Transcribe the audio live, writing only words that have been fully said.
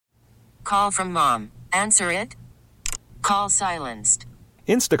Call from mom. Answer it. Call silenced.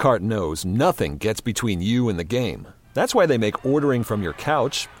 Instacart knows nothing gets between you and the game. That's why they make ordering from your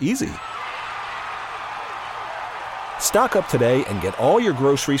couch easy. Stock up today and get all your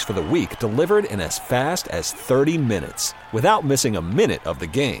groceries for the week delivered in as fast as 30 minutes without missing a minute of the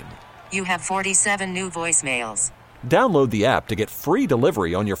game. You have 47 new voicemails. Download the app to get free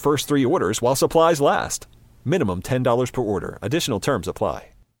delivery on your first 3 orders while supplies last. Minimum $10 per order. Additional terms apply.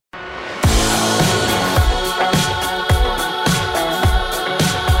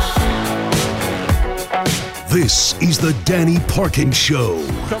 This is the Danny Parkins Show.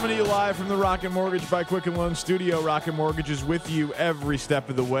 Coming to you live from the Rocket Mortgage by Quicken Loan Studio. Rocket Mortgage is with you every step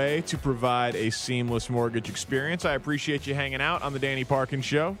of the way to provide a seamless mortgage experience. I appreciate you hanging out on the Danny Parkins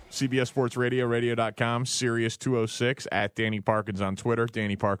Show. CBS Sports Radio, radio.com, Sirius 206, at Danny Parkins on Twitter,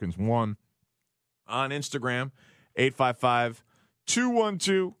 Danny Parkins1 on Instagram,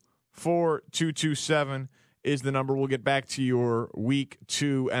 855-212-4227 is the number. We'll get back to your Week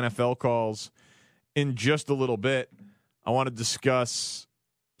 2 NFL calls in just a little bit. I want to discuss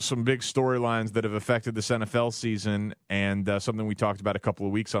some big storylines that have affected this NFL season and something we talked about a couple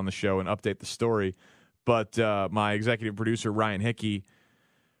of weeks on the show and update the story. But my executive producer, Ryan Hickey,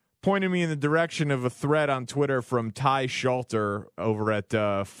 pointed me in the direction of a thread on Twitter from Ty Schalter over at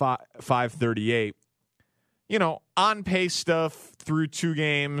 538. You know, on-pace stuff through 2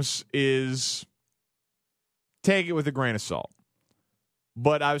 games is take it with a grain of salt.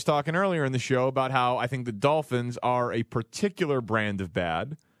 But I was talking earlier in the show about how I think the Dolphins are a particular brand of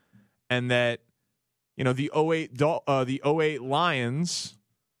bad, and that, you know, the 08 Lions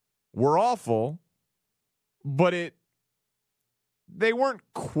were awful, but they weren't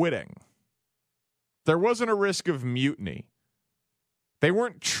quitting. There wasn't a risk of mutiny. They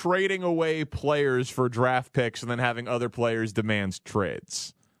weren't trading away players for draft picks and then having other players demand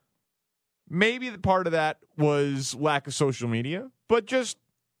trades. Maybe the part of that was lack of social media, but just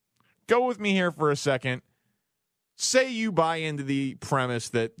go with me here for a second. Say you buy into the premise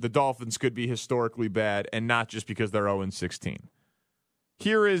that the Dolphins could be historically bad and not just because they're 0-16.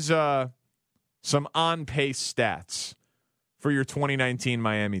 Here is some on-pace stats for your 2019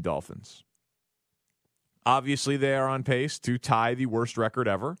 Miami Dolphins. Obviously, they are on pace to tie the worst record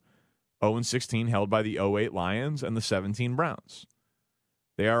ever, 0-16, held by the 08 Lions and the 17 Browns.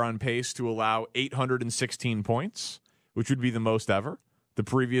 They are on pace to allow 816 points, which would be the most ever. The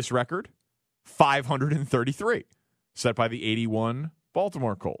previous record, 533, set by the 81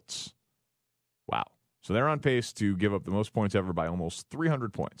 Baltimore Colts. Wow. So they're on pace to give up the most points ever by almost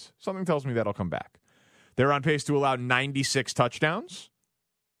 300 points. Something tells me that'll come back. They're on pace to allow 96 touchdowns.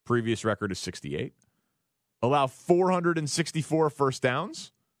 Previous record is 68. Allow 464 first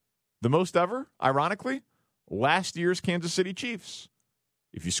downs. The most ever, ironically, last year's Kansas City Chiefs.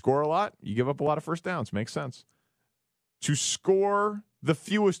 If you score a lot, you give up a lot of first downs. Makes sense. To score the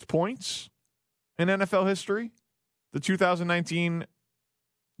fewest points in NFL history, the 2019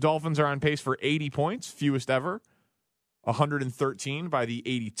 Dolphins are on pace for 80 points, fewest ever, 113 by the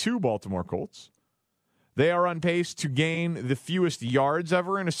 82 Baltimore Colts. They are on pace to gain the fewest yards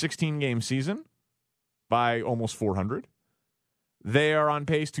ever in a 16-game season by almost 400. They are on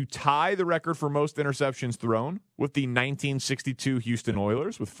pace to tie the record for most interceptions thrown with the 1962 Houston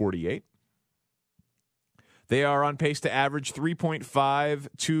Oilers with 48. They are on pace to average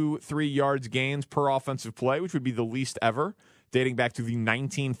 3.523 yards gains per offensive play, which would be the least ever, dating back to the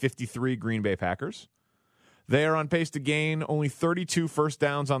 1953 Green Bay Packers. They are on pace to gain only 32 first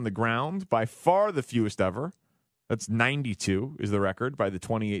downs on the ground, by far the fewest ever. That's 92 is the record by the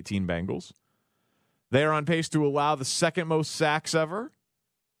 2018 Bengals. They are on pace to allow the second most sacks ever,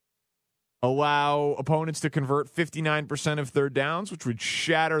 allow opponents to convert 59% of third downs, which would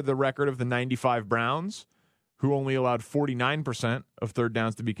shatter the record of the 95 Browns, who only allowed 49% of third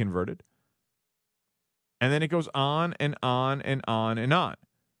downs to be converted. And then it goes on and on and on and on.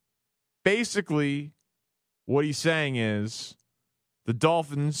 Basically, what he's saying is the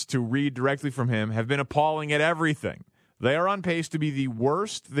Dolphins, to read directly from him, have been appalling at everything. They are on pace to be the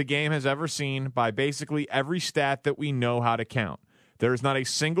worst the game has ever seen by basically every stat that we know how to count. There is not a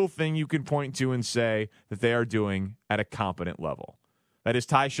single thing you can point to and say that they are doing at a competent level. That is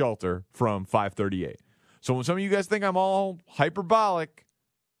Ty Schalter from 538. So when some of you guys think I'm all hyperbolic,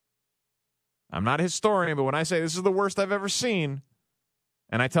 I'm not a historian, but when I say this is the worst I've ever seen,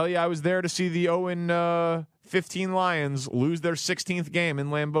 and I tell you I was there to see the 0-15 Lions lose their 16th game in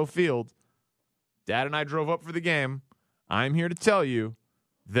Lambeau Field, Dad and I drove up for the game. I'm here to tell you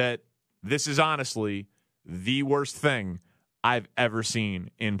that this is honestly the worst thing I've ever seen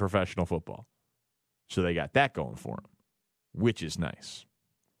in professional football. So they got that going for them, which is nice.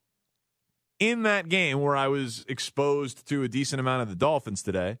 in that game where I was exposed to a decent amount of the Dolphins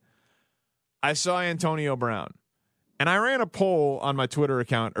today, I saw Antonio Brown. And I ran a poll on my Twitter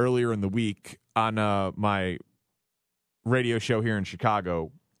account earlier in the week on my radio show here in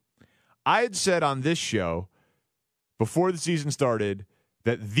Chicago. I had said on this show before the season started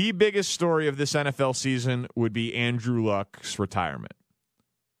that the biggest story of this NFL season would be Andrew Luck's retirement.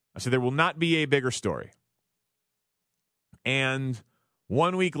 I said there will not be a bigger story. And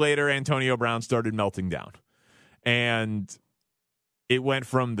 1 week later, Antonio Brown started melting down. And it went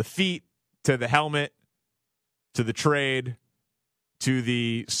from the feet to the helmet to the trade to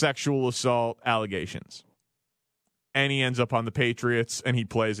the sexual assault allegations. And he ends up on the Patriots, and he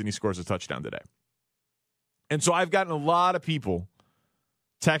plays, and he scores a touchdown today. And so I've gotten a lot of people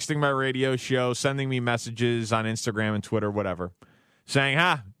texting my radio show, sending me messages on Instagram and Twitter, whatever, saying,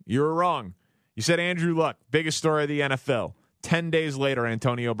 you were wrong. You said Andrew Luck, biggest story of the NFL. 10 days later,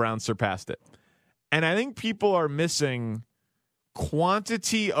 Antonio Brown surpassed it. And I think people are missing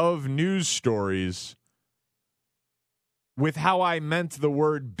quantity of news stories with how I meant the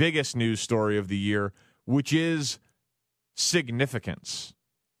word biggest news story of the year, which is significance.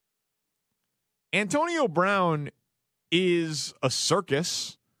 Antonio Brown is a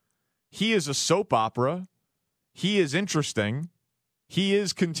circus. He is a soap opera. He is interesting. He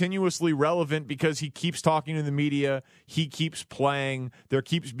is continuously relevant because he keeps talking to the media. He keeps playing. There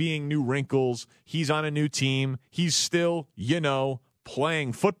keeps being new wrinkles. He's on a new team. He's still,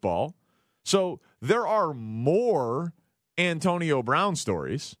 playing football. So there are more Antonio Brown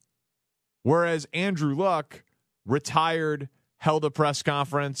stories, whereas Andrew Luck retired, held a press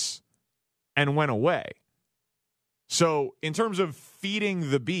conference, and went away. So in terms of feeding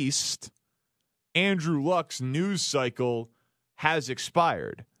the beast, Andrew Luck's news cycle has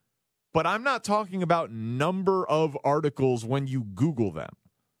expired. But I'm not talking about number of articles when you Google them.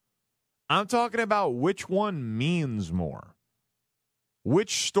 I'm talking about which one means more.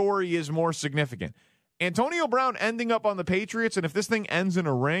 Which story is more significant? Antonio Brown ending up on the Patriots, and if this thing ends in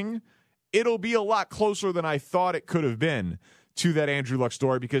a ring, it'll be a lot closer than I thought it could have been to that Andrew Luck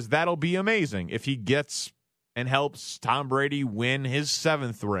story, because that'll be amazing if he gets and helps Tom Brady win his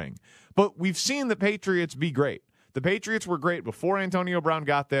 7th ring. But we've seen the Patriots be great. The Patriots were great before Antonio Brown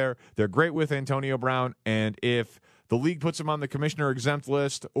got there. They're great with Antonio Brown, and if the league puts him on the commissioner exempt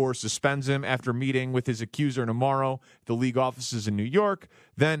list or suspends him after meeting with his accuser tomorrow, the league offices in New York,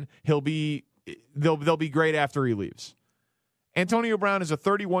 then they'll be great after he leaves. Antonio Brown is a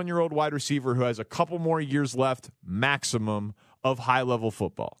 31-year-old wide receiver who has a couple more years left, maximum, of high-level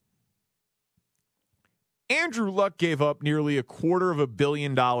football. Andrew Luck gave up nearly $250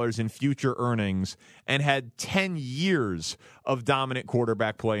 million in future earnings and had 10 years of dominant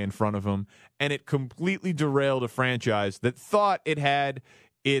quarterback play in front of him, and it completely derailed a franchise that thought it had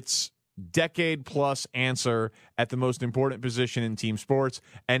its decade-plus answer at the most important position in team sports,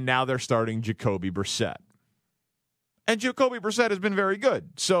 and now they're starting Jacoby Brissett. And Jacoby Brissett has been very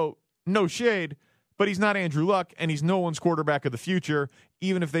good, so no shade, but he's not Andrew Luck, and he's no one's quarterback of the future,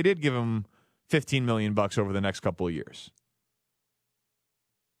 even if they did give him $15 million over the next couple of years.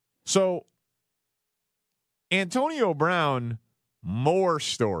 So, Antonio Brown, more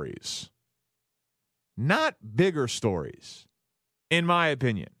stories. Not bigger stories, in my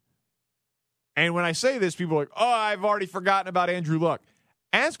opinion. And when I say this, people are like, I've already forgotten about Andrew Luck.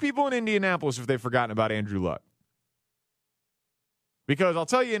 Ask people in Indianapolis if they've forgotten about Andrew Luck. Because I'll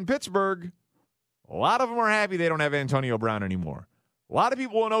tell you, in Pittsburgh, a lot of them are happy they don't have Antonio Brown anymore. A lot of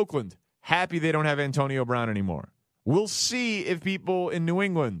people in Oakland, happy they don't have Antonio Brown anymore. We'll see if people in New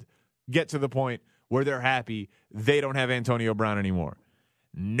England get to the point where they're happy they don't have Antonio Brown anymore.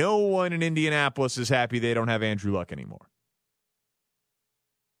 No one in Indianapolis is happy they don't have Andrew Luck anymore.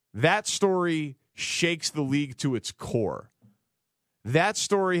 That story shakes the league to its core. That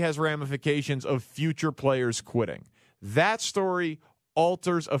story has ramifications of future players quitting. That story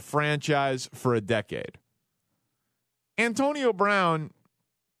alters a franchise for a decade. Antonio Brown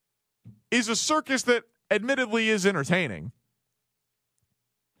is a circus that admittedly is entertaining.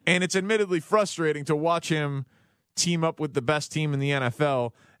 And it's admittedly frustrating to watch him team up with the best team in the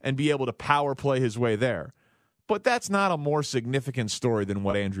NFL and be able to power play his way there. But that's not a more significant story than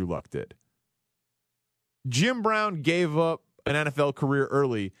what Andrew Luck did. Jim Brown gave up an NFL career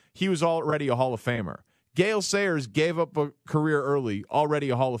early. He was already a Hall of Famer. Gale Sayers gave up a career early, already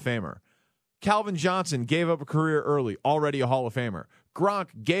a Hall of Famer. Calvin Johnson gave up a career early, already a Hall of Famer.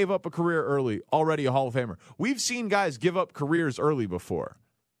 Gronk gave up a career early, already a Hall of Famer. We've seen guys give up careers early before.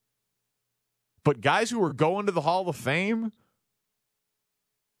 But guys who were going to the Hall of Fame,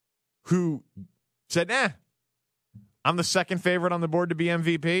 who said, I'm the second favorite on the board to be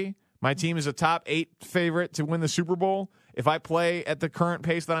MVP, My team is a top 8 favorite to win the Super Bowl. If I play at the current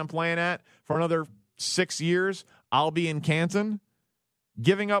pace that I'm playing at for another 6 years, I'll be in Canton.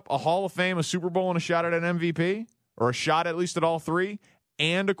 Giving up a Hall of Fame, a Super Bowl, and a shot at an MVP, or a shot at least at all three,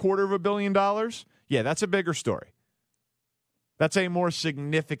 and $250 million, yeah, that's a bigger story. That's a more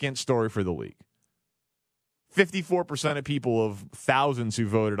significant story for the league. 54% of people of thousands who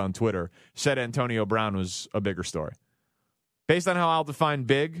voted on Twitter said Antonio Brown was a bigger story. Based on how I'll define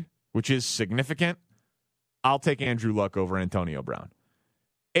big, which is significant, I'll take Andrew Luck over Antonio Brown.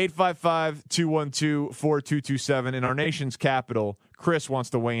 855-212-4227. In our nation's capital, Chris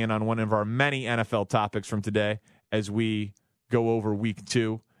wants to weigh in on one of our many NFL topics from today as we go over week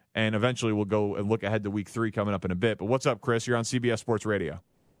 2, and eventually we'll go and look ahead to week 3 coming up in a bit. But what's up, Chris? You're on CBS Sports Radio.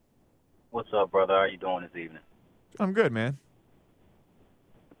 What's up, brother? How are you doing this evening? I'm good, man.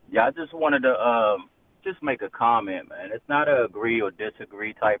 Yeah, I just wanted to just make a comment, man. It's not a agree or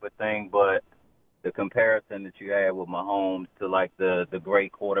disagree type of thing, but the comparison that you had with Mahomes to, like, the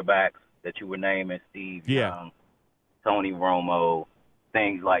great quarterbacks that you were naming, Steve Young, Tony Romo,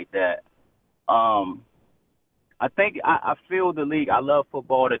 things like that. I think I feel the league. I love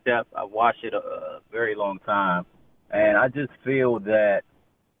football to death. I've watched it a very long time, and I just feel that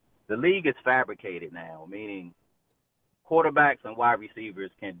the league is fabricated now, meaning quarterbacks and wide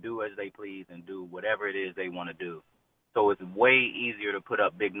receivers can do as they please and do whatever it is they want to do. So it's way easier to put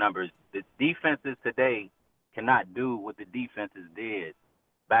up big numbers. The defenses today cannot do what the defenses did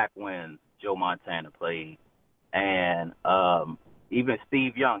back when Joe Montana played. And even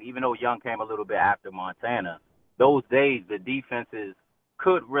Steve Young, even though Young came a little bit after Montana, those days the defenses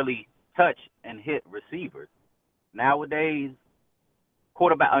could really touch and hit receivers. Nowadays,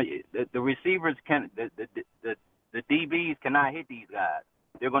 the receivers can the DBs cannot hit these guys.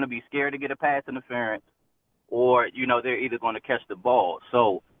 They're going to be scared to get a pass interference, or they're either going to catch the ball.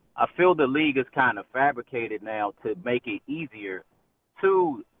 So I feel the league is kind of fabricated now to make it easier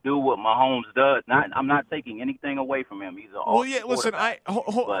to do what Mahomes does. I'm not taking anything away from him. He's an awesome listen, I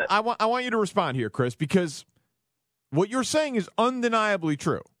want you to respond here, Chris, because what you're saying is undeniably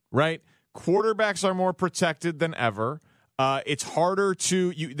true, right? Quarterbacks are more protected than ever. It's harder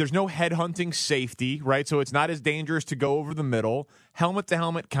there's no headhunting safety, right? So it's not as dangerous to go over the middle.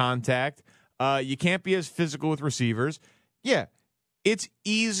 Helmet-to-helmet contact. You can't be as physical with receivers. Yeah, it's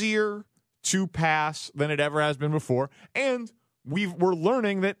easier to pass than it ever has been before. And we're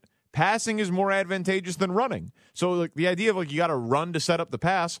learning that passing is more advantageous than running. So like the idea of you got to run to set up the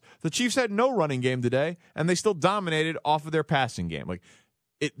pass, the Chiefs had no running game today, and they still dominated off of their passing game.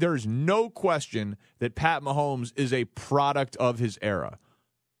 There's no question that Pat Mahomes is a product of his era.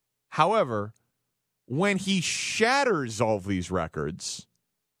 However, when he shatters all of these records,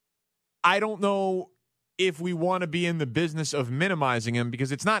 I don't know if we want to be in the business of minimizing him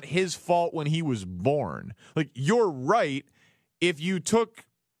because it's not his fault when he was born. You're right. If you took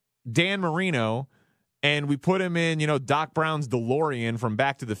Dan Marino and we put him in, Doc Brown's DeLorean from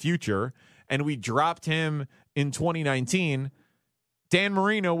Back to the Future, and we dropped him in 2019, Dan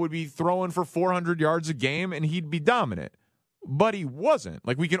Marino would be throwing for 400 yards a game and he'd be dominant. But he wasn't.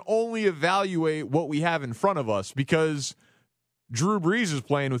 We can only evaluate what we have in front of us because Drew Brees is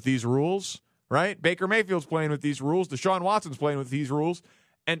playing with these rules, right? Baker Mayfield's playing with these rules. Deshaun Watson's playing with these rules.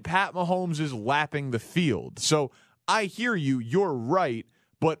 And Pat Mahomes is lapping the field. So I hear you. You're right.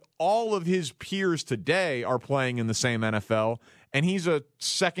 But all of his peers today are playing in the same NFL. And he's a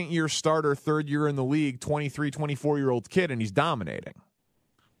second-year starter, third year in the league, 23, 24-year-old kid, and he's dominating.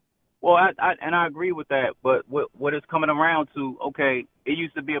 Well, I agree with that. But what it's coming around to, okay, it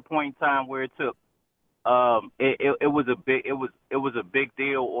used to be a point in time where it took it was a big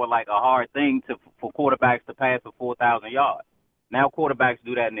deal or like a hard thing for quarterbacks to pass for 4,000 yards. Now quarterbacks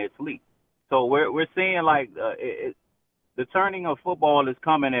do that in their sleep. So we're seeing the turning of football is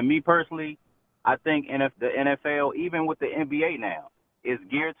coming. And me personally, I think the NFL, even with the NBA now, is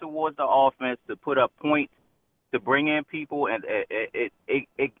geared towards the offense to put up points, to bring in people, and it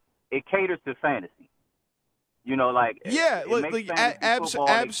caters to fantasy.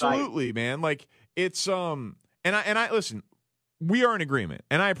 Absolutely, man. It's and I listen. We are in agreement,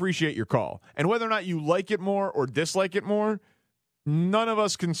 and I appreciate your call. And whether or not you like it more or dislike it more, none of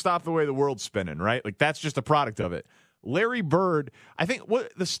us can stop the way the world's spinning, right? That's just a product of it. Larry Bird, I think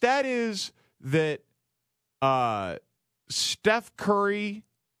what the stat is that Steph Curry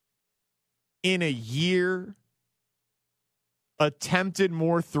in a year attempted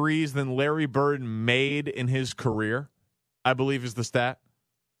more threes than Larry Bird made in his career, I believe is the stat.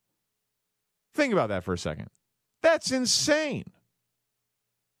 Think about that for a second. That's insane.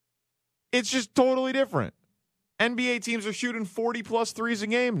 It's just totally different. NBA teams are shooting 40-plus threes a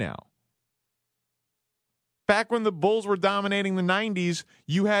game now. Back when the Bulls were dominating the 90s,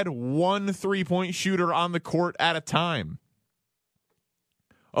 you had one 3-point shooter on the court at a time.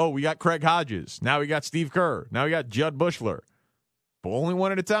 Oh, we got Craig Hodges. Now we got Steve Kerr. Now we got Judd Bushler. But only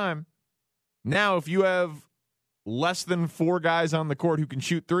one at a time. Now, if you have less than 4 guys on the court who can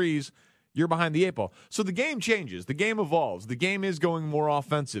shoot threes, you're behind the 8 ball. So the game changes. The game evolves. The game is going more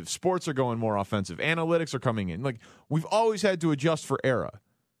offensive. Sports are going more offensive. Analytics are coming in. Like, we've always had to adjust for era.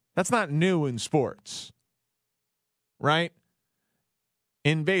 That's not new in sports, right?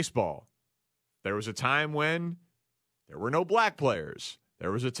 In baseball, there was a time when there were no black players.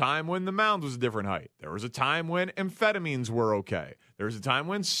 There was a time when the mound was a different height. There was a time when amphetamines were okay. There was a time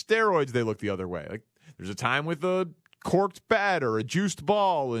when steroids, they looked the other way. Like, there's a time with a corked bat or a juiced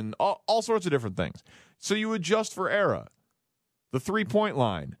ball and all sorts of different things. So you adjust for era. The 3-point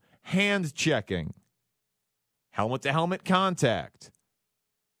line, hand checking, helmet-to-helmet contact,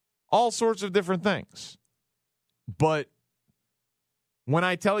 all sorts of different things. But when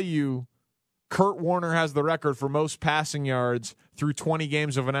I tell you Kurt Warner has the record for most passing yards through 20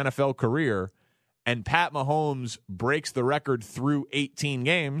 games of an NFL career, and Pat Mahomes breaks the record through 18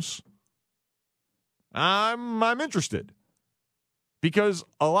 games, I'm interested. Because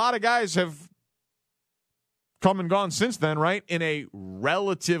a lot of guys have come and gone since then, right? In a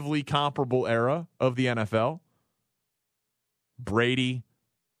relatively comparable era of the NFL. Brady,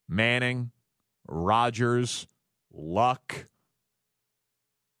 Manning, Rodgers, Luck.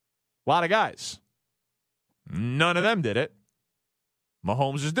 A lot of guys. None of them did it.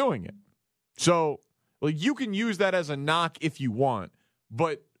 Mahomes is doing it. So, like, you can use that as a knock if you want,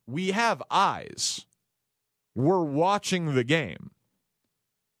 but we have eyes. We're watching the game.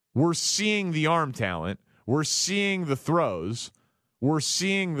 We're seeing the arm talent. We're seeing the throws. We're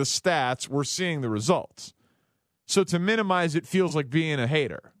seeing the stats. We're seeing the results. So to minimize it feels like being a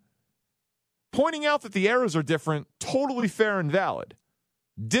hater. Pointing out that the eras are different, totally fair and valid.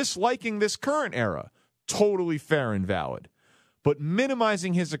 Disliking this current era, totally fair and valid. But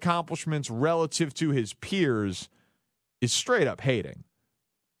minimizing his accomplishments relative to his peers is straight up hating.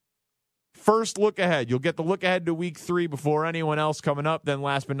 First look ahead. You'll get the look ahead to week 3 before anyone else coming up. Then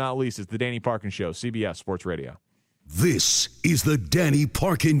last but not least, it's the Danny Parkins Show, CBS Sports Radio. This is the Danny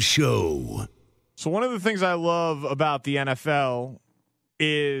Parkins Show. So one of the things I love about the NFL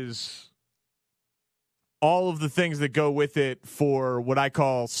is all of the things that go with it for what I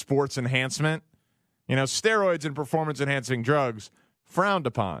call sports enhancement. You know, steroids and performance-enhancing drugs, frowned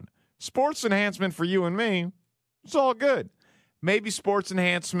upon. Sports enhancement for you and me, it's all good. Maybe sports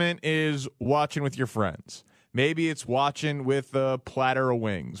enhancement is watching with your friends. Maybe it's watching with a platter of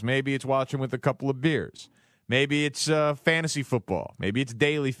wings. Maybe it's watching with a couple of beers. Maybe it's fantasy football. Maybe it's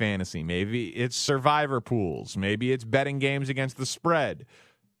daily fantasy. Maybe it's survivor pools. Maybe it's betting games against the spread,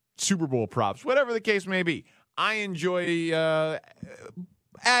 Super Bowl props, whatever the case may be. I enjoy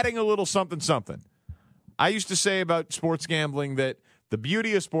adding a little something. I used to say about sports gambling that the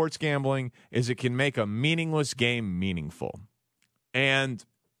beauty of sports gambling is it can make a meaningless game meaningful. And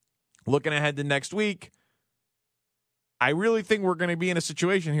looking ahead to next week, I really think we're going to be in a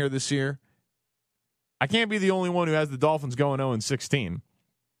situation here this year. I can't be the only one who has the Dolphins going 0-16.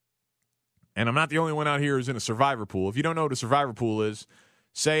 And I'm not the only one out here who's in a survivor pool. If you don't know what a survivor pool is,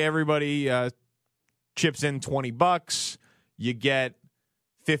 say everybody chips in $20. You get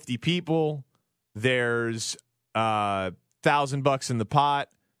 50 people. There's $1,000 in the pot.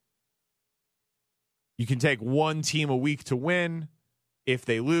 You can take one team a week to win. If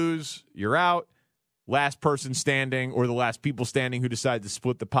they lose, you're out. Last person standing or the last people standing who decide to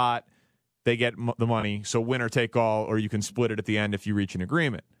split the pot, they get the money. So winner take all, or you can split it at the end if you reach an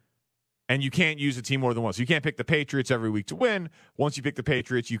agreement. And you can't use a team more than once. You can't pick the Patriots every week to win. Once you pick the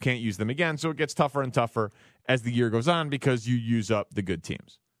Patriots, you can't use them again. So it gets tougher and tougher as the year goes on because you use up the good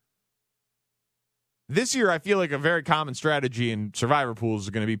teams. This year, I feel like a very common strategy in survivor pools is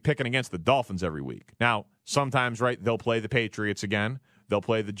going to be picking against the Dolphins every week. Now, sometimes, right, they'll play the Patriots again. They'll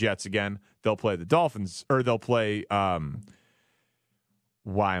play the Jets again. They'll play the Dolphins, or they'll play,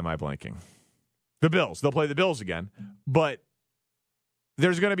 why am I blanking? The Bills. They'll play the Bills again. But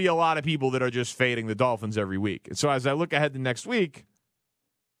there's going to be a lot of people that are just fading the Dolphins every week. And so as I look ahead to next week,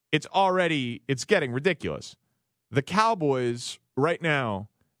 it's getting ridiculous. The Cowboys right now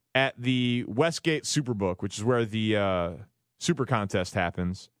at the Westgate Superbook, which is where the Super Contest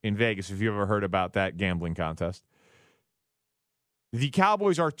happens in Vegas, if you've ever heard about that gambling contest. The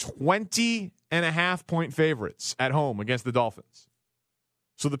Cowboys are 20.5-point favorites at home against the Dolphins.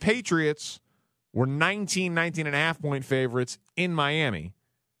 So the Patriots were 19.5-point favorites in Miami.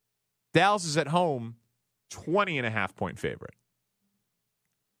 Dallas is at home, 20.5-point favorite.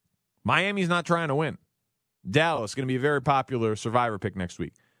 Miami's not trying to win. Dallas, going to be a very popular survivor pick next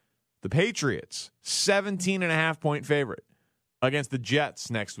week. The Patriots, 17.5-point favorite against the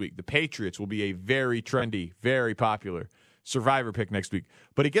Jets next week. The Patriots will be a very trendy, very popular survivor pick next week.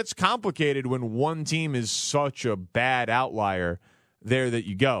 But it gets complicated when one team is such a bad outlier there that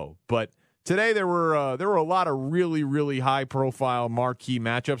you go. But today there were a lot of really, really high-profile marquee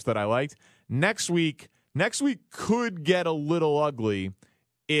matchups that I liked. Next week could get a little ugly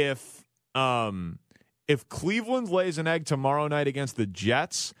if Cleveland lays an egg tomorrow night against the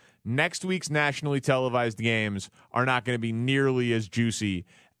Jets. Next week's nationally televised games are not going to be nearly as juicy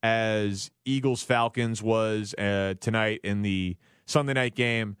as Eagles-Falcons was tonight in the Sunday night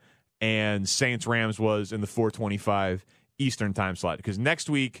game and Saints-Rams was in the 4:25 Eastern time slot. Because next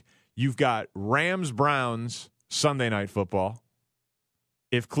week you've got Rams-Browns Sunday night football.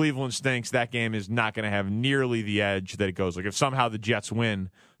 If Cleveland stinks, that game is not going to have nearly the edge that it goes. Like if somehow the Jets win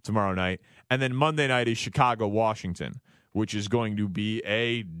tomorrow night. And then Monday night is Chicago-Washington, which is going to be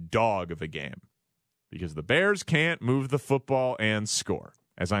a dog of a game because the Bears can't move the football and score,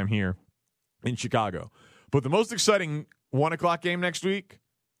 as I'm here in Chicago. But the most exciting 1 o'clock game next week,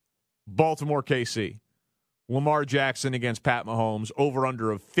 Baltimore-KC. Lamar Jackson against Pat Mahomes,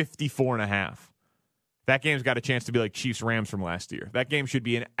 over-under of 54.5. That game's got a chance to be like Chiefs-Rams from last year. That game should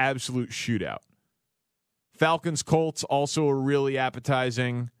be an absolute shootout. Falcons-Colts, also a really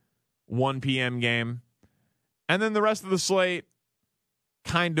appetizing 1 p.m. game. And then the rest of the slate,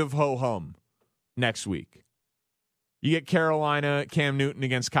 kind of ho-hum next week. You get Carolina, Cam Newton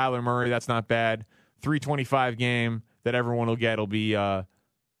against Kyler Murray. That's not bad. 3:25 game that everyone will get will be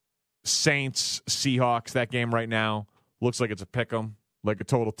Saints, Seahawks. That game right now looks like it's a pick-em, like a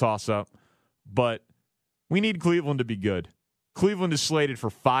total toss-up. But we need Cleveland to be good. Cleveland is slated for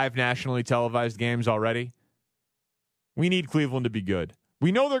 5 nationally televised games already. We need Cleveland to be good.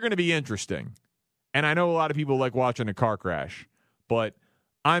 We know they're going to be interesting. And I know a lot of people like watching a car crash, but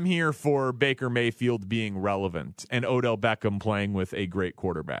I'm here for Baker Mayfield being relevant and Odell Beckham playing with a great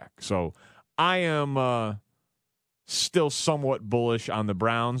quarterback. So I am still somewhat bullish on the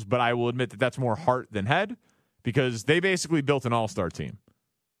Browns, but I will admit that that's more heart than head because they basically built an all-star team.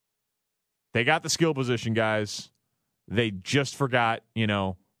 They got the skill position guys. They just forgot,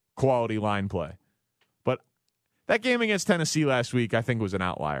 quality line play. But that game against Tennessee last week, I think, was an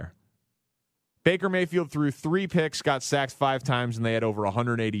outlier. Baker Mayfield threw 3 picks, got sacked 5 times, and they had over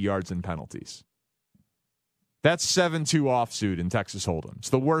 180 yards in penalties. That's 7-2 offsuit in Texas Hold'em. It's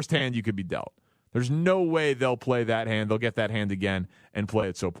the worst hand you could be dealt. There's no way they'll play that hand. They'll get that hand again and play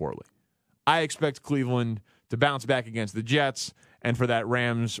it so poorly. I expect Cleveland to bounce back against the Jets and for that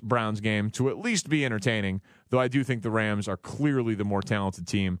Rams-Browns game to at least be entertaining, though I do think the Rams are clearly the more talented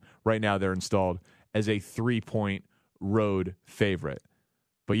team. Right now they're installed as a 3-point road favorite.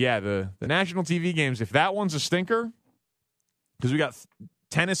 But yeah, the national TV games, if that one's a stinker, because we got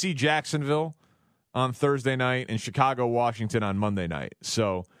Tennessee-Jacksonville on Thursday night and Chicago-Washington on Monday night.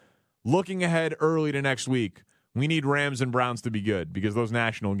 So looking ahead early to next week, we need Rams and Browns to be good because those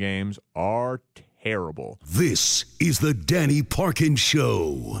national games are terrible. This is the Danny Parkins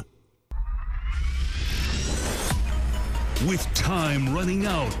Show. With time running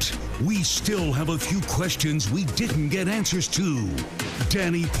out, we still have a few questions we didn't get answers to.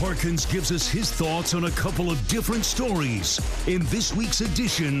 Danny Parkins gives us his thoughts on a couple of different stories in this week's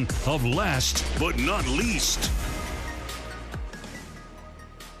edition of Last But Not Least.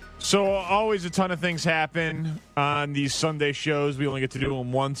 So always a ton of things happen on these Sunday shows. We only get to do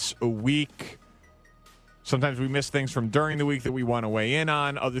them once a week. Sometimes we miss things from during the week that we want to weigh in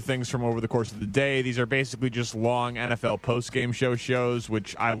on, other things from over the course of the day. These are basically just long NFL postgame shows,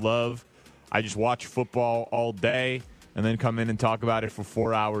 which I love. I just watch football all day and then come in and talk about it for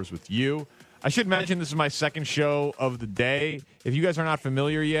 4 hours with you. I should mention this is my second show of the day. If you guys are not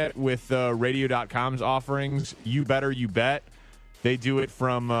familiar yet with Radio.com's offerings, You Better You Bet. They do it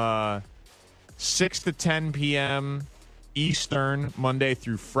from 6 to 10 p.m. Eastern, Monday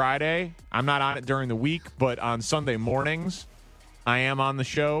through Friday. I'm not on it during the week, but on Sunday mornings, I am on the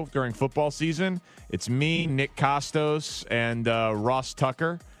show during football season. It's me, Nick Costos, and Ross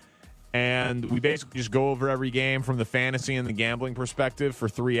Tucker. And we basically just go over every game from the fantasy and the gambling perspective for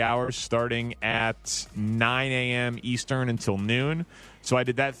 3 hours, starting at 9 a.m. Eastern until noon. So I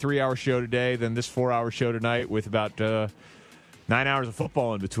did that 3-hour show today, then this 4-hour show tonight with about 9 hours of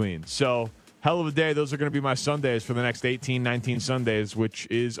football in between. So hell of a day. Those are going to be my Sundays for the next 18, 19 Sundays, which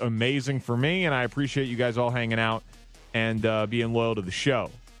is amazing for me, and I appreciate you guys all hanging out and being loyal to the show.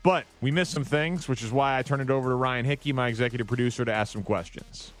 But we missed some things, which is why I turned it over to Ryan Hickey, my executive producer, to ask some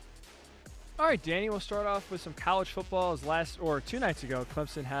questions. All right, Danny, we'll start off with some college football. As 2 nights ago,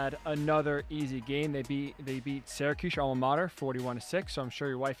 Clemson had another easy game. They beat Syracuse, your alma mater, 41-6. So I'm sure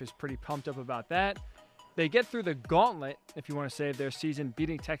your wife is pretty pumped up about that. They get through the gauntlet, if you want to say, of their season,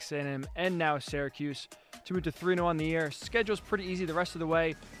 beating Texas A&M and now Syracuse to move to 3-0 on the year. Schedule's pretty easy the rest of the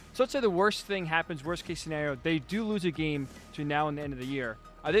way. So let's say the worst thing happens, worst case scenario, they do lose a game between now and the end of the year.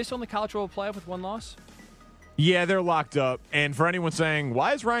 Are they still in the college football playoff with one loss? Yeah, they're locked up. And for anyone saying,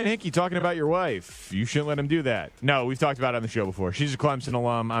 why is Ryan Hickey talking about your wife? You shouldn't let him do that. No, we've talked about it on the show before. She's a Clemson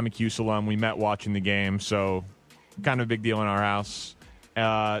alum. I'm a Cuse alum. We met watching the game, so kind of a big deal in our house.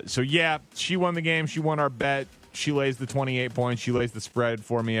 So, yeah, she won the game. She won our bet. She lays the 28 points. She lays the spread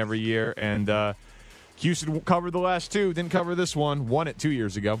for me every year. And Cuse covered the last two. Didn't cover this one. Won it 2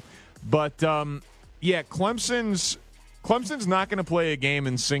 years ago. But, yeah, Clemson's not going to play a game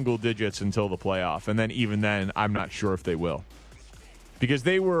in single digits until the playoff. And then even then, I'm not sure if they will. Because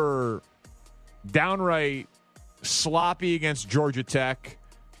they were downright sloppy against Georgia Tech.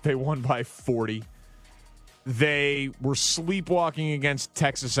 They won by 40. They were sleepwalking against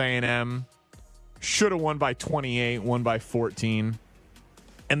Texas A&M. Should have won by 28, won by 14.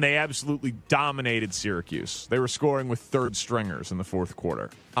 And they absolutely dominated Syracuse. They were scoring with third stringers in the fourth quarter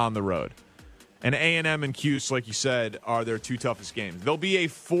on the road. And A&M and Cuse, like you said, are their two toughest games. They'll be a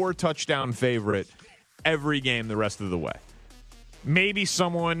 4-touchdown favorite every game the rest of the way. Maybe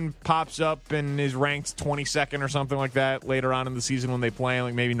someone pops up and is ranked 22nd or something like that later on in the season when they play,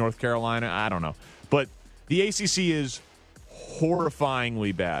 like maybe North Carolina. I don't know. But the ACC is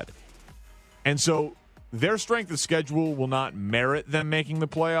horrifyingly bad. And so their strength of schedule will not merit them making the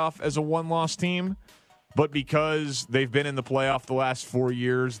playoff as a one-loss team. But because they've been in the playoff the last 4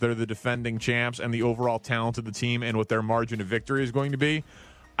 years, they're the defending champs, and the overall talent of the team and what their margin of victory is going to be,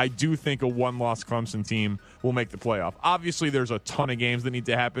 I do think a one-loss Clemson team will make the playoff. Obviously, there's a ton of games that need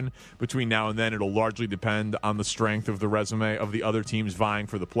to happen between now and then. It'll largely depend on the strength of the resume of the other teams vying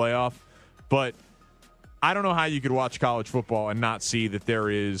for the playoff. But I don't know how you could watch college football and not see that there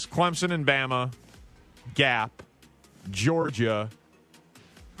is Clemson and Bama, gap, Georgia,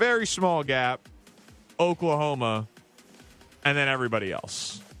 very small gap, Oklahoma, and then everybody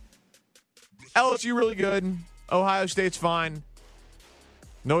else. LSU really good. Ohio State's fine.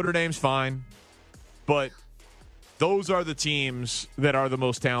 Notre Dame's fine. But those are the teams that are the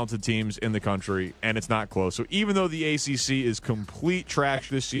most talented teams in the country, and it's not close. So even though the ACC is complete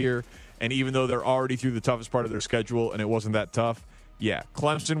trash this year, and even though they're already through the toughest part of their schedule and it wasn't that tough, yeah,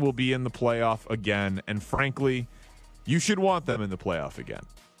 Clemson will be in the playoff again. And frankly, you should want them in the playoff again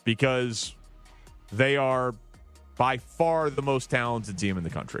because they are by far the most talented team in the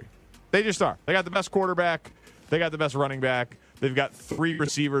country. They just are. They got the best quarterback. They got the best running back. They've got 3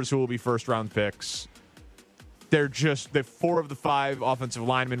 receivers who will be first-round picks. They're 4 of the 5 offensive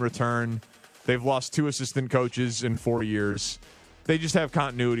linemen return. They've lost 2 assistant coaches in 4 years. They just have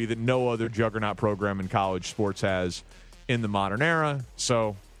continuity that no other juggernaut program in college sports has in the modern era.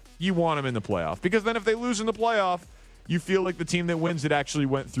 So you want them in the playoff. Because then if they lose in the playoff, you feel like the team that wins it actually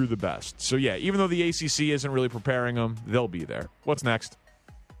went through the best. So, yeah, even though the ACC isn't really preparing them, they'll be there. What's next?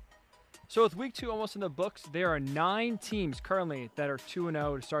 So with Week 2 almost in the books, there are 9 teams currently that are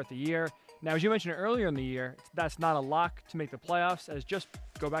 2-0 to start the year. Now, as you mentioned earlier in the year, that's not a lock to make the playoffs. As just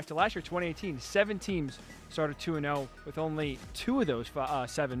go back to last year, 2018, 7 teams started 2-0 with only 2 of those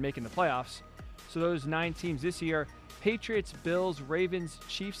 7 making the playoffs. So those 9 teams this year, Patriots, Bills, Ravens,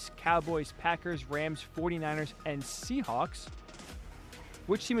 Chiefs, Cowboys, Packers, Rams, 49ers, and Seahawks.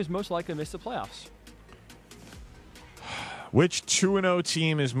 Which team is most likely to miss the playoffs? Which 2-0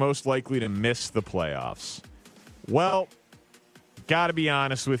 team is most likely to miss the playoffs? Well, got to be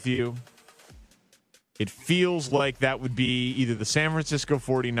honest with you. It feels like that would be either the San Francisco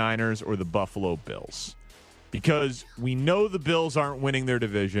 49ers or the Buffalo Bills. Because we know the Bills aren't winning their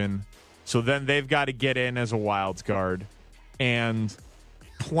division, so then they've got to get in as a wild card. And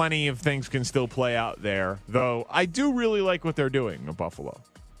plenty of things can still play out there. Though I do really like what they're doing in Buffalo.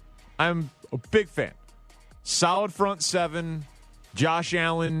 I'm a big fan. Solid front 7. Josh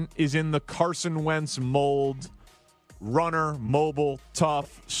Allen is in the Carson Wentz mold. Runner, mobile,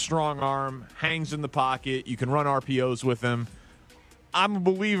 tough, strong arm, hangs in the pocket. You can run RPOs with him. I'm a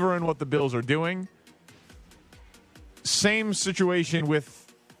believer in what the Bills are doing. Same situation with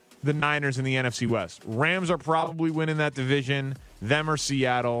the Niners in the NFC West. Rams are probably winning that division. Them or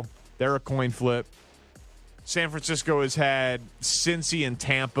Seattle. They're a coin flip. San Francisco has had Cincy and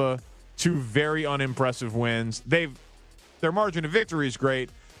Tampa, 2 very unimpressive wins. Their margin of victory is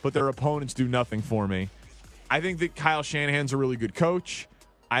great, but their opponents do nothing for me. I think that Kyle Shanahan's a really good coach.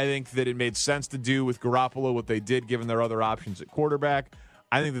 I think that it made sense to do with Garoppolo what they did, given their other options at quarterback.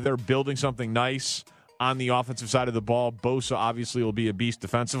 I think that they're building something nice on the offensive side of the ball. Bosa obviously will be a beast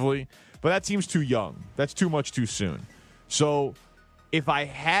defensively, but that team's too young. That's too much too soon. So if I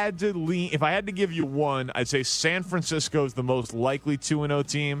had to give you one, I'd say San Francisco is the most likely 2-0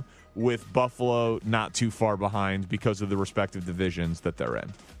 team, with Buffalo not too far behind because of the respective divisions that they're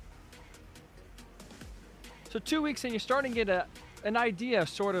in. So 2 weeks in, you're starting to get an idea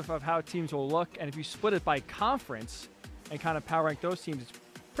sort of how teams will look. And if you split it by conference and kind of power rank those teams, it's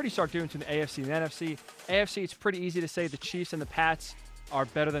pretty stark difference between the AFC and the NFC. AFC, it's pretty easy to say the Chiefs and the Pats are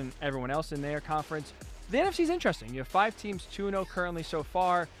better than everyone else in their conference. The NFC is interesting. You have 5 teams, 2-0 currently so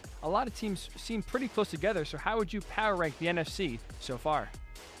far. A lot of teams seem pretty close together. So how would you power rank the NFC so far?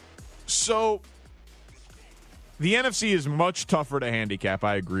 So the NFC is much tougher to handicap.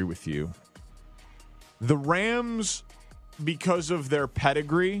 I agree with you. The Rams, because of their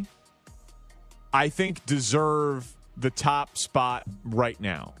pedigree, I think deserve the top spot right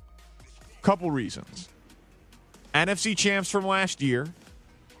now. Couple reasons. NFC champs from last year.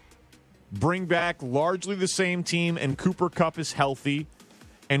 Bring back largely the same team, and Cooper Kupp is healthy,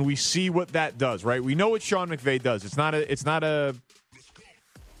 and we see what that does, right? We know what Sean McVay does. It's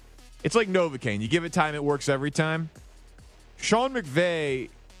like Novocaine. You give it time, it works every time. Sean McVay,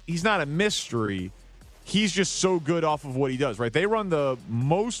 he's not a mystery. He's just so good off of what he does, right? They run the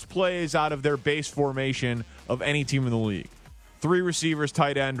most plays out of their base formation of any team in the league. 3 receivers,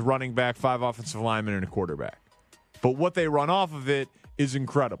 tight end, running back, 5 offensive linemen, and a quarterback. But what they run off of it is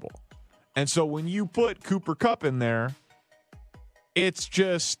incredible. And so when you put Cooper Kupp in there, it's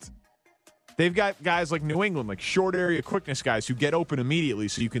just... They've got guys like New England, like short area quickness guys who get open immediately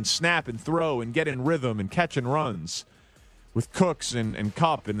so you can snap and throw and get in rhythm and catch and runs with Cooks and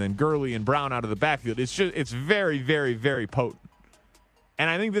Kupp and then Gurley and Brown out of the backfield. It's very, very, very potent. And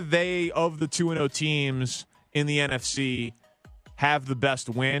I think that they, of the 2-0 teams in the NFC, have the best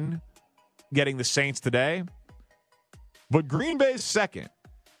win, getting the Saints today. But Green Bay is second.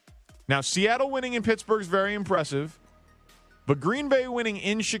 Now, Seattle winning in Pittsburgh is very impressive. But Green Bay winning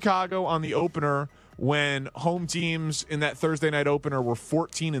in Chicago on the opener when home teams in that Thursday night opener were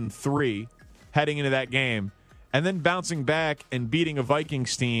 14-3 heading into that game, and then bouncing back and beating a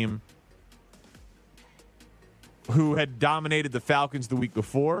Vikings team who had dominated the Falcons the week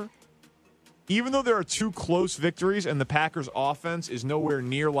before. Even though there are 2 close victories and the Packers' offense is nowhere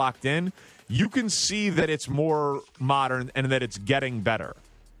near locked in, you can see that it's more modern and that it's getting better.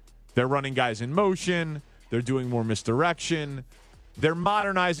 They're running guys in motion. They're doing more misdirection. They're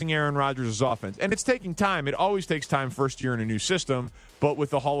modernizing Aaron Rodgers' offense. And it's taking time. It always takes time first year in a new system. But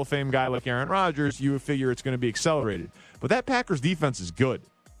with a Hall of Fame guy like Aaron Rodgers, you would figure it's going to be accelerated. But that Packers defense is good.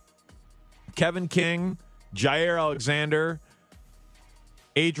 Kevin King, Jair Alexander,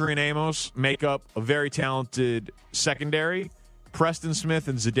 Adrian Amos make up a very talented secondary. Preston Smith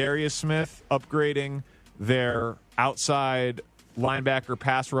and Zadarius Smith upgrading their outside linebacker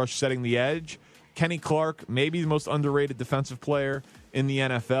pass rush, setting the edge. Kenny Clark, maybe the most underrated defensive player in the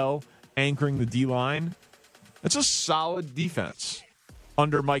NFL, anchoring the D-line. It's a solid defense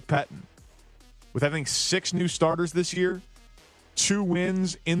under Mike Pettin. With, I think, 6 new starters this year, 2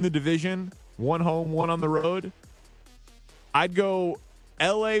 wins in the division, 1 home, 1 on the road. I'd go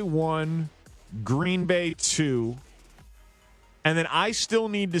LA 1, Green Bay 2, and then I still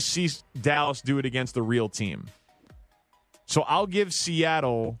need to see Dallas do it against the real team. So I'll give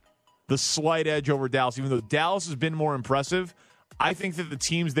Seattle the slight edge over Dallas. Even though Dallas has been more impressive, I think that the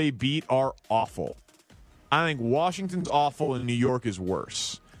teams they beat are awful. I think Washington's awful and New York is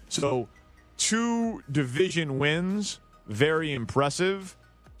worse. So 2 division wins, very impressive.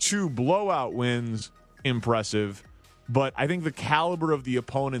 2 blowout wins, impressive. But I think the caliber of the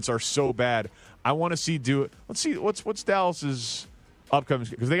opponents are so bad. I want to see do it. Let's see what's Dallas's upcoming,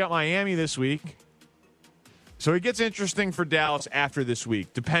 because they got Miami this week. So it gets interesting for Dallas after this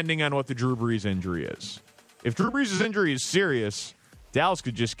week, depending on what the Drew Brees injury is. If Drew Brees' injury is serious, Dallas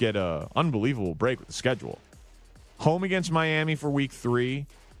could just get an unbelievable break with the schedule. Home against Miami for week 3,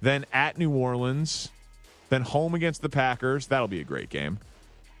 then at New Orleans, then home against the Packers. That'll be a great game.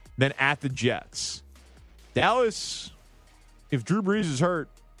 Then at the Jets. Dallas, if Drew Brees is hurt,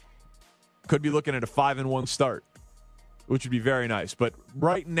 could be looking at a 5-1 start, which would be very nice. But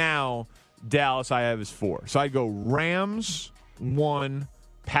right now, Dallas I have is 4. So I'd go Rams 1,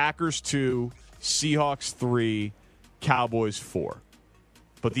 Packers 2, Seahawks 3, Cowboys 4.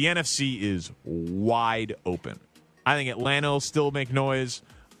 But the NFC is wide open. I think Atlanta will still make noise.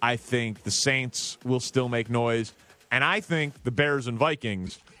 I think the Saints will still make noise. And I think the Bears and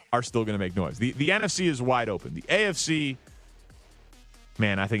Vikings are still going to make noise. The NFC is wide open. The AFC,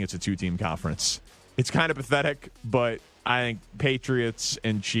 man, I think it's a 2-team conference. It's kind of pathetic, but I think Patriots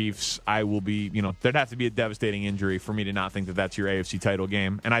and Chiefs, there'd have to be a devastating injury for me to not think that that's your AFC title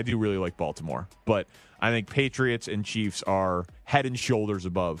game. And I do really like Baltimore. But I think Patriots and Chiefs are head and shoulders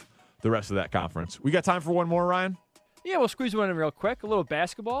above the rest of that conference. We got time for one more, Ryan? Yeah, we'll squeeze one in real quick. A little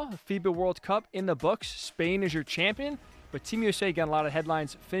basketball. The FIBA World Cup in the books. Spain is your champion. But Team USA got a lot of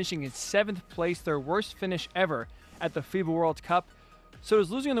headlines, finishing in 7th place, their worst finish ever at the FIBA World Cup. So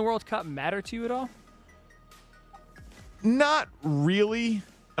does losing in the World Cup matter to you at all? Not really.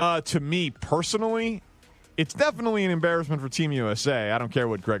 To me personally, it's definitely an embarrassment for Team USA. I don't care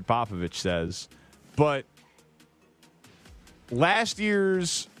what Greg Popovich says. But last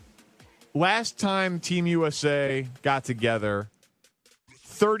time Team USA got together,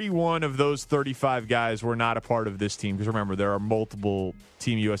 31 of those 35 guys were not a part of this team. Because remember, there are multiple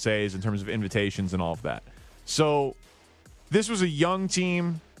Team USAs in terms of invitations and all of that. So this was a young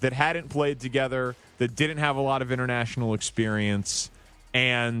team that hadn't played together, that didn't have a lot of international experience,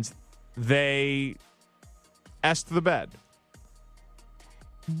 and they essed the bed.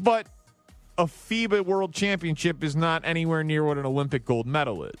 But a FIBA World Championship is not anywhere near what an Olympic gold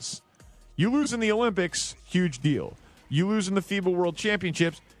medal is. You lose in the Olympics, huge deal. You lose in the FIBA World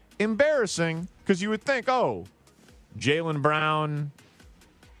Championships, embarrassing, because you would think, Jaylen Brown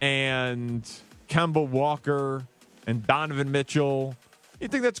and Kemba Walker and Donovan Mitchell, you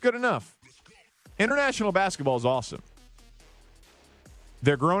think that's good enough. International basketball is awesome.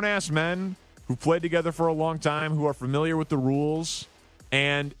 They're grown-ass men who played together for a long time, who are familiar with the rules,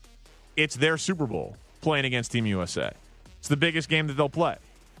 and it's their Super Bowl playing against Team USA. It's the biggest game that they'll play.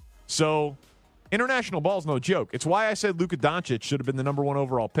 So international ball is no joke. It's why I said Luka Doncic should have been the number 1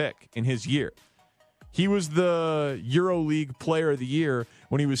 overall pick in his year. He was the EuroLeague Player of the Year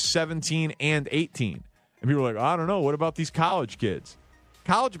when he was 17 and 18. And people were like, I don't know, what about these college kids?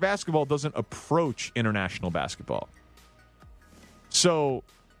 College basketball doesn't approach international basketball. So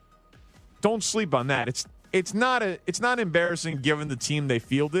don't sleep on that. It's not embarrassing given the team they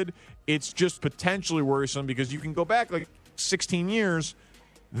fielded. It's just potentially worrisome because you can go back like 16 years.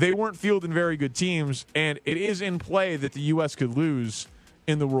 They weren't fielding very good teams, and it is in play that the U.S. could lose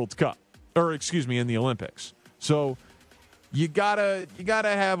in the World Cup, in the Olympics. So you gotta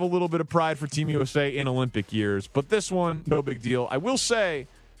have a little bit of pride for Team USA in Olympic years. But this one, no big deal. I will say,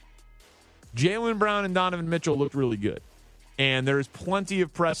 Jaylen Brown and Donovan Mitchell looked really good. And there's plenty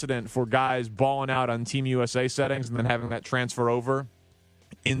of precedent for guys balling out on Team USA settings and then having that transfer over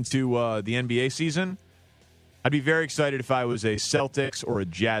into the NBA season. I'd be very excited if I was a Celtics or a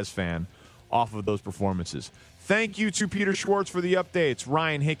Jazz fan off of those performances. Thank you to Peter Schwartz for the updates.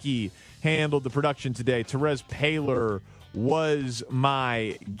 Ryan Hickey handled the production today. Therese Paylor was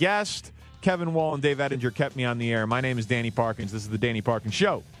my guest. Kevin Wall and Dave Ettinger kept me on the air. My name is Danny Parkins. This is the Danny Parkins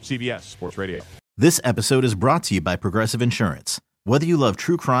Show, CBS Sports Radio. This episode is brought to you by Progressive Insurance. Whether you love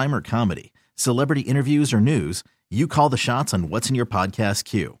true crime or comedy, celebrity interviews or news, you call the shots on what's in your podcast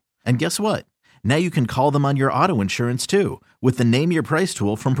queue. And guess what? Now you can call them on your auto insurance too with the Name Your Price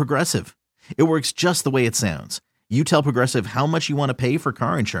tool from Progressive. It works just the way it sounds. You tell Progressive how much you want to pay for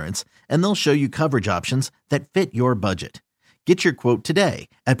car insurance, and they'll show you coverage options that fit your budget. Get your quote today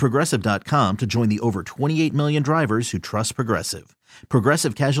at Progressive.com to join the over 28 million drivers who trust Progressive.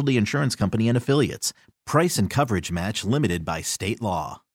 Progressive Casualty Insurance Company and Affiliates. Price and coverage match limited by state law.